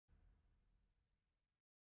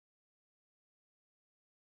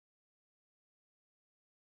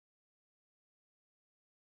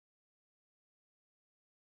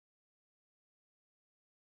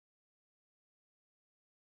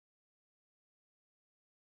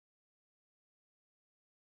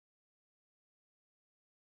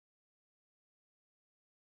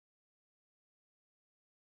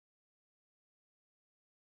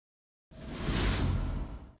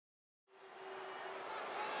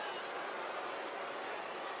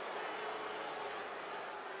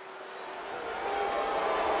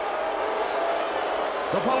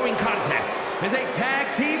The following contest is a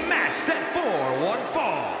tag team match set for one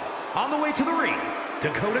fall. On the way to the ring,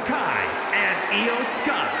 Dakota Kai and Io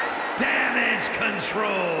Sky. Damage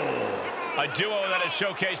Control. A duo that has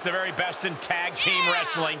showcased the very best in tag team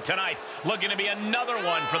wrestling tonight. Looking to be another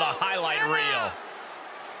one for the highlight reel.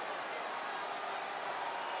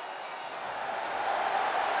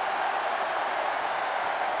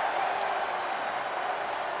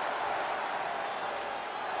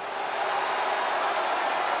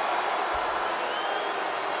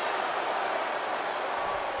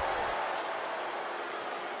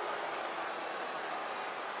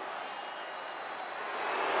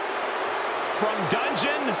 From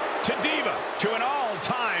dungeon to diva to an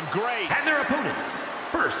all-time great. And their opponents,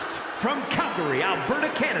 first from Calgary, Alberta,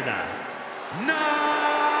 Canada, Natalya!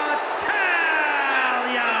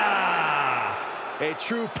 A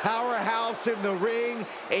true powerhouse in the ring,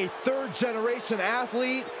 a third-generation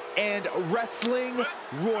athlete, and wrestling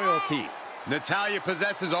royalty. Natalya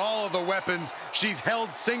possesses all of the weapons. She's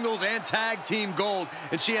held singles and tag team gold,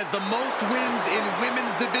 and she has the most wins in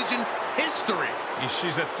women's division history.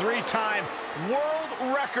 She's a three-time world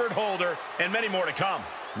record holder, and many more to come.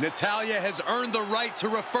 Natalya has earned the right to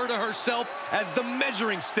refer to herself as the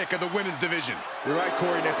measuring stick of the women's division. You're right,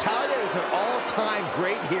 Corey. Natalya is an all-time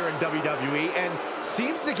great here in WWE and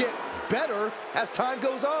seems to get better as time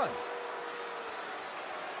goes on.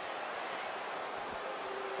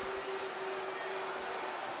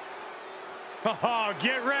 Oh,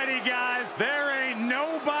 get ready, guys. There ain't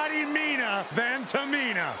nobody meaner than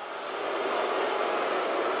Tamina.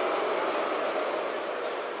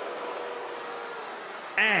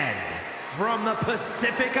 And from the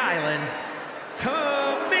Pacific Islands,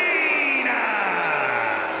 Tamina!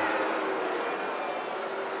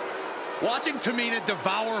 Watching Tamina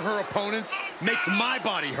devour her opponents makes my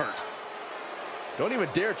body hurt. Don't even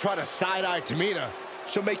dare try to side-eye Tamina.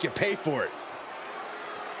 She'll make you pay for it.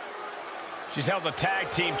 She's held the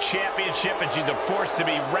tag team championship, and she's a force to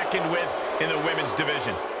be reckoned with in the women's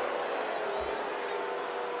division.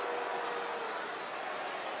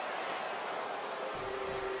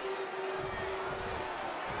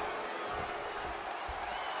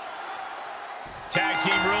 Tag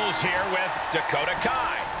team rules here with Dakota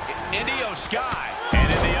Kai, Io Sky,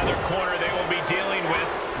 and in the other corner they will be dealing with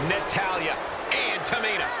Natalya and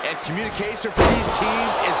Tamina. And communication for these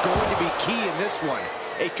teams is going to be key in this one.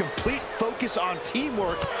 A complete focus on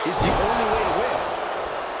teamwork is the only way to win.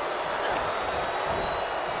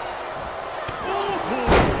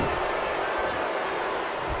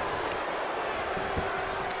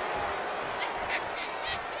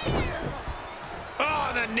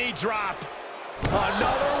 Oh, the knee drop.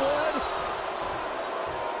 Another one.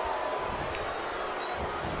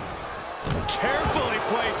 Carefully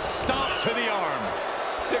placed stomp to the arm.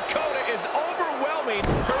 Dakota is overwhelming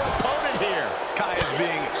her opponent here. Kai is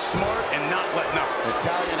being smart and not letting up.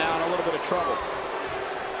 Natalya now in a little bit of trouble.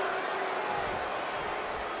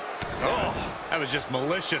 Oh, that was just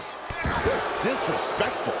malicious. That's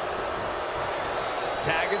disrespectful.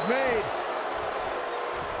 Tag is made.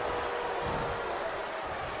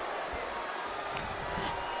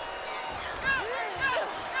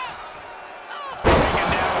 Taken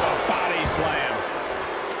down with a body slam.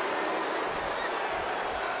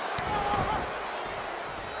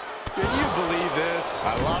 Can you believe this?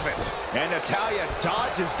 I love it. And Natalya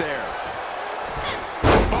dodges there.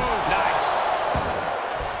 Boom, nice.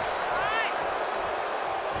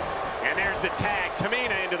 And there's the tag.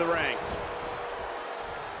 Tamina into the ring.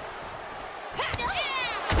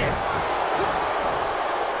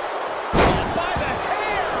 By the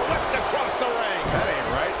hair, whipped across the ring. That ain't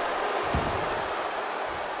right.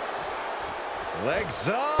 Legs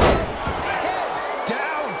up. Head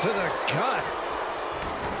down to the gut.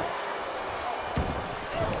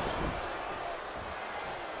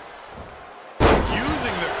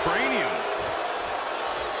 Using the cranium.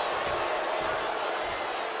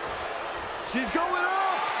 She's going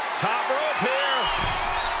up. Top rope here.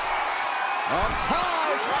 Up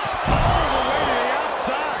high. All the way to the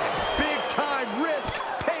outside. Big time risk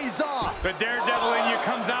pays off. The daredevil in you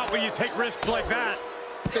comes out when you take risks like that.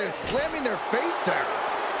 They're slamming their face down.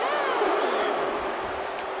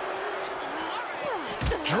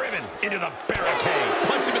 Driven into the barricade.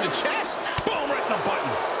 Punch him in the chest. Boom, right in the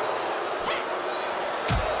button.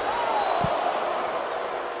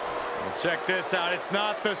 Check this out. It's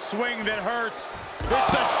not the swing that hurts. It's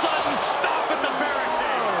the sudden stop at the barricade.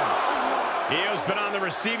 Io's been on the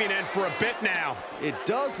receiving end for a bit now. It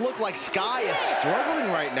does look like Sky is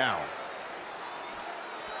struggling right now.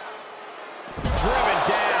 Driven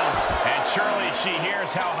down. And surely she hears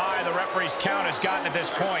how high the referee's count has gotten at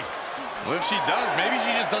this point. Well, if she does, maybe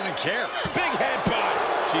she just doesn't care. Big headbutt.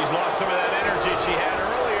 She's lost some of that energy she had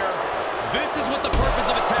earlier. This is what the purpose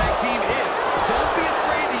of a tag team is. Don't be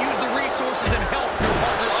afraid to use the resources and help your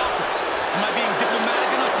partner offers. Am I being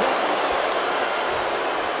diplomatic enough, Cole?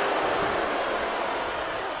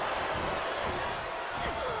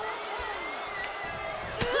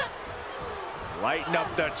 Lighten up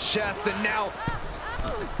the chest, and now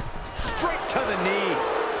straight to the knee.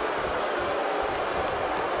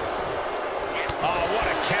 Oh, what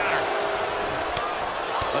a counter.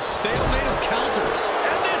 A stalemate of counters.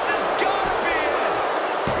 And this has got to be it.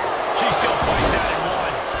 She still fights out in one.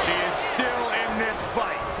 She is still in this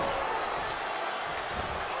fight.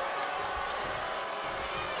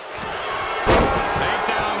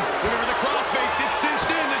 Takedown. Looking for the crossface. It's cinched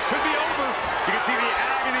in. This could be over. You can see the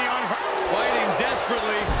agony on her. Fighting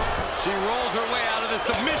desperately. She rolls her way out of the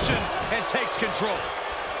submission and takes control.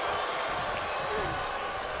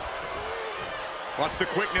 Watch the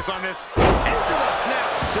quickness on this. Into the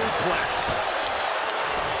snap suplex.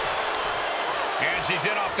 And she's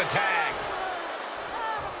in off the tag.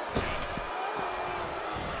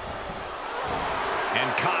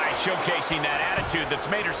 And Kai showcasing that attitude that's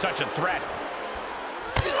made her such a threat.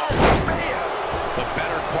 Oh, man. The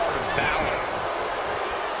better part of valor.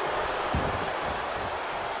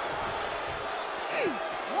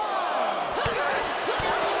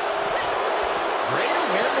 Great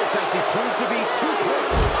awareness as she proves to be too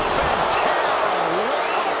quick. Up and down.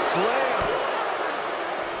 What a slam.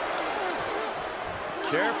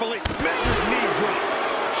 Carefully measured knee drop.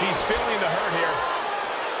 She's feeling the hurt here.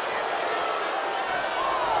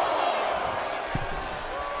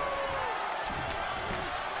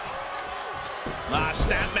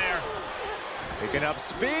 Snapmare. Picking up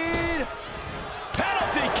speed.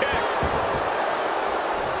 Penalty kick.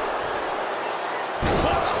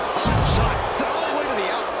 What a hot shot. Sent all the way to the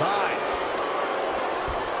outside.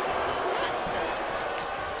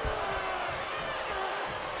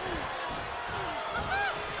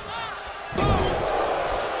 Boom.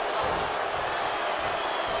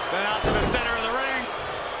 Sent out to the center of the ring.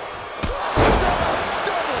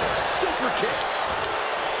 Double super kick.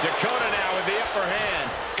 Dakota now with the upper hand.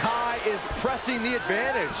 Kai is pressing the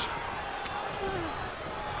advantage.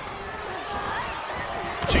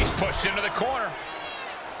 She's pushed into the corner.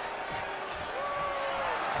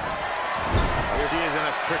 Here he is in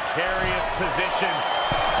a precarious position.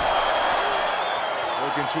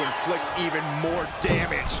 Looking to inflict even more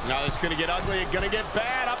damage. Now it's going to get ugly. It's going to get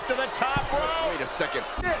bad. Up to the top rope. Wait a second.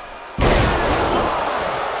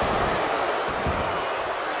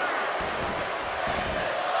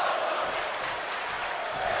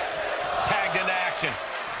 Tagged into action.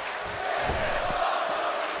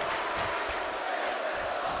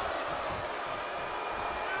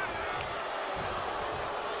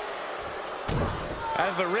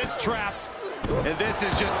 As the wrist trapped. And this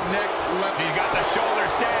is just next level. He got the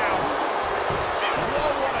shoulders down.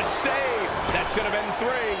 Whoa, what a save. That should have been 3.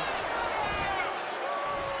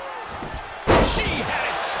 She had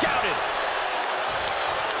it scouted.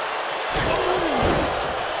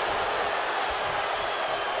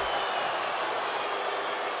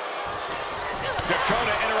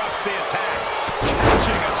 Dakota interrupts the attack,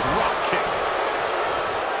 catching a drop kick.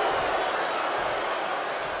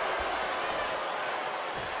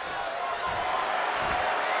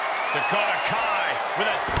 Dakota Kai with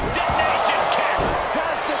a detonation kick.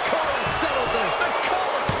 Has Dakota settled this? The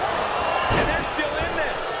cover. And they're still in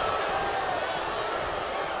this.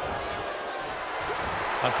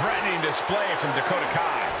 A threatening display from Dakota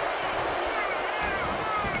Kai.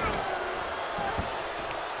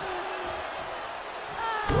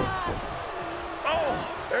 Oh,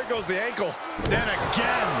 there goes the ankle. Then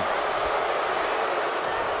again.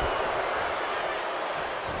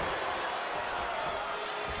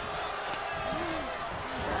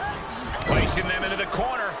 Placing them into the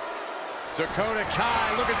corner. Dakota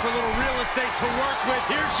Kai looking for a little real estate to work with.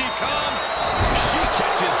 Here she comes. She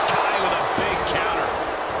catches Kai with a big counter.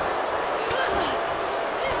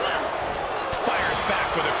 Fires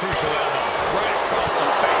back with a crucial elbow. Right across the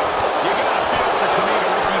face. You got to feel for Tamina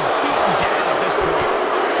looking beaten down at this point.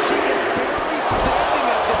 She is barely standing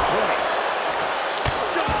at this point.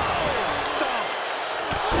 Stomp.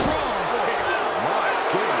 Strong kick. My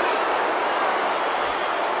goodness.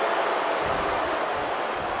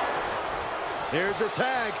 Here's her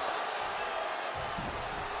tag.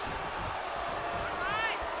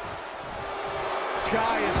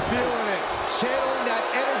 Sky is feeling it, channeling that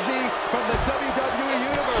energy from the WWE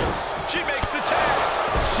Universe. She makes the tag.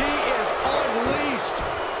 She is unleashed.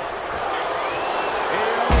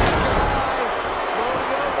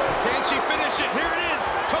 Can she finish it? Here it is.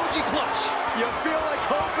 Koji clutch.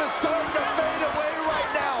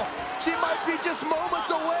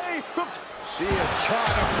 trying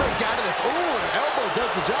to break out of this. Ooh, an elbow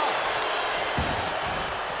does the job.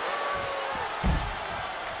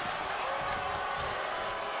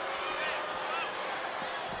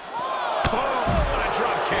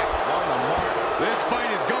 This fight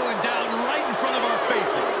is going down right in front of our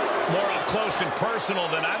faces. More up close and personal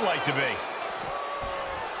than I'd like to be.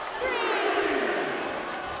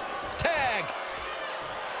 Tag.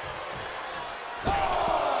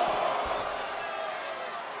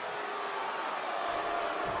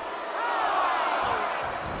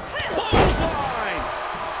 Clothesline.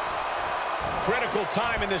 Critical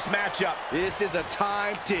time in this matchup. This is a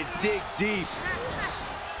time to dig deep.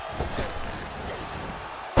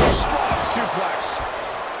 Strong suplex.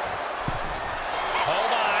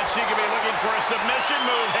 Hold on, she could be looking for a submission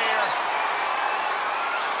move here.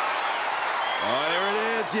 Oh, there it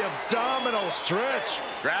is, the abdominal stretch.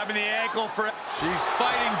 Grabbing the ankle for... She's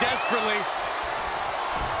fighting desperately.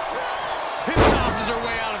 Tosses her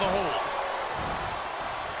way out of the hole.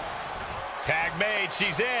 Tag made,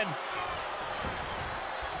 she's in.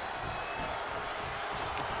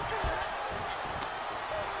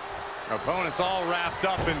 Opponent's all wrapped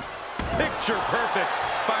up in picture-perfect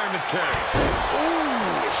fireman's carry.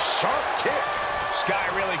 Ooh, sharp kick.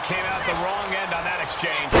 Sky really came out the wrong end on that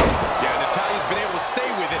exchange. Yeah, Natalya's been able to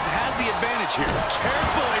stay with it and has the advantage here.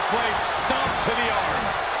 Carefully placed stomp to the arm.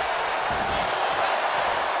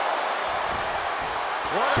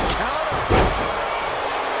 What a counter.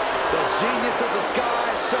 The genius of the Sky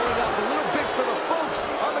showing up a little bit for the folks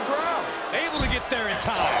on the ground. Able to get there in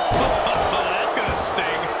time. That's going to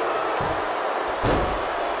sting.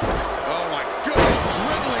 Oh, my goodness.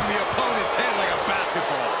 Dribbling the opponent's head like a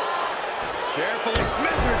basketball. Carefully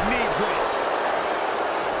measured knee drop.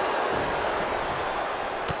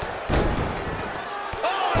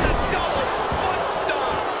 Oh, and a double foot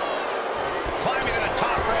stomp. Climbing to the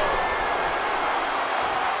top rope.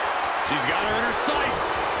 She's got her in her sights.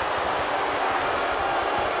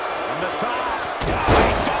 From the top.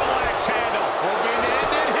 Double axe handle. Will be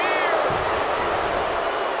ended here.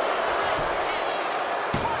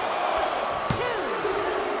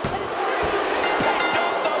 Picked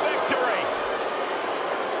up the victory.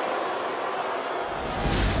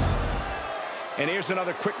 And here's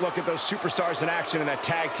another quick look at those superstars in action in that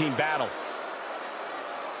tag team battle.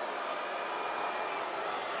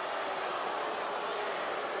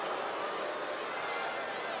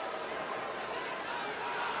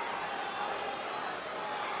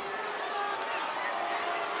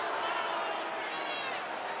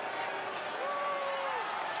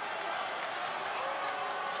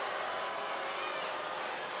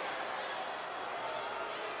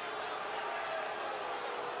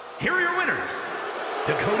 Here are your winners,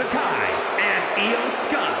 Dakota Kai and Io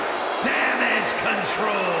Sky. Damage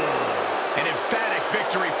control. An emphatic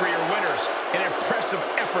victory for your winners. An impressive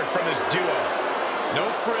effort from this duo. No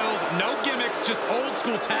frills, no gimmicks, just old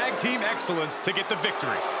school tag team excellence to get the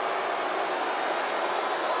victory.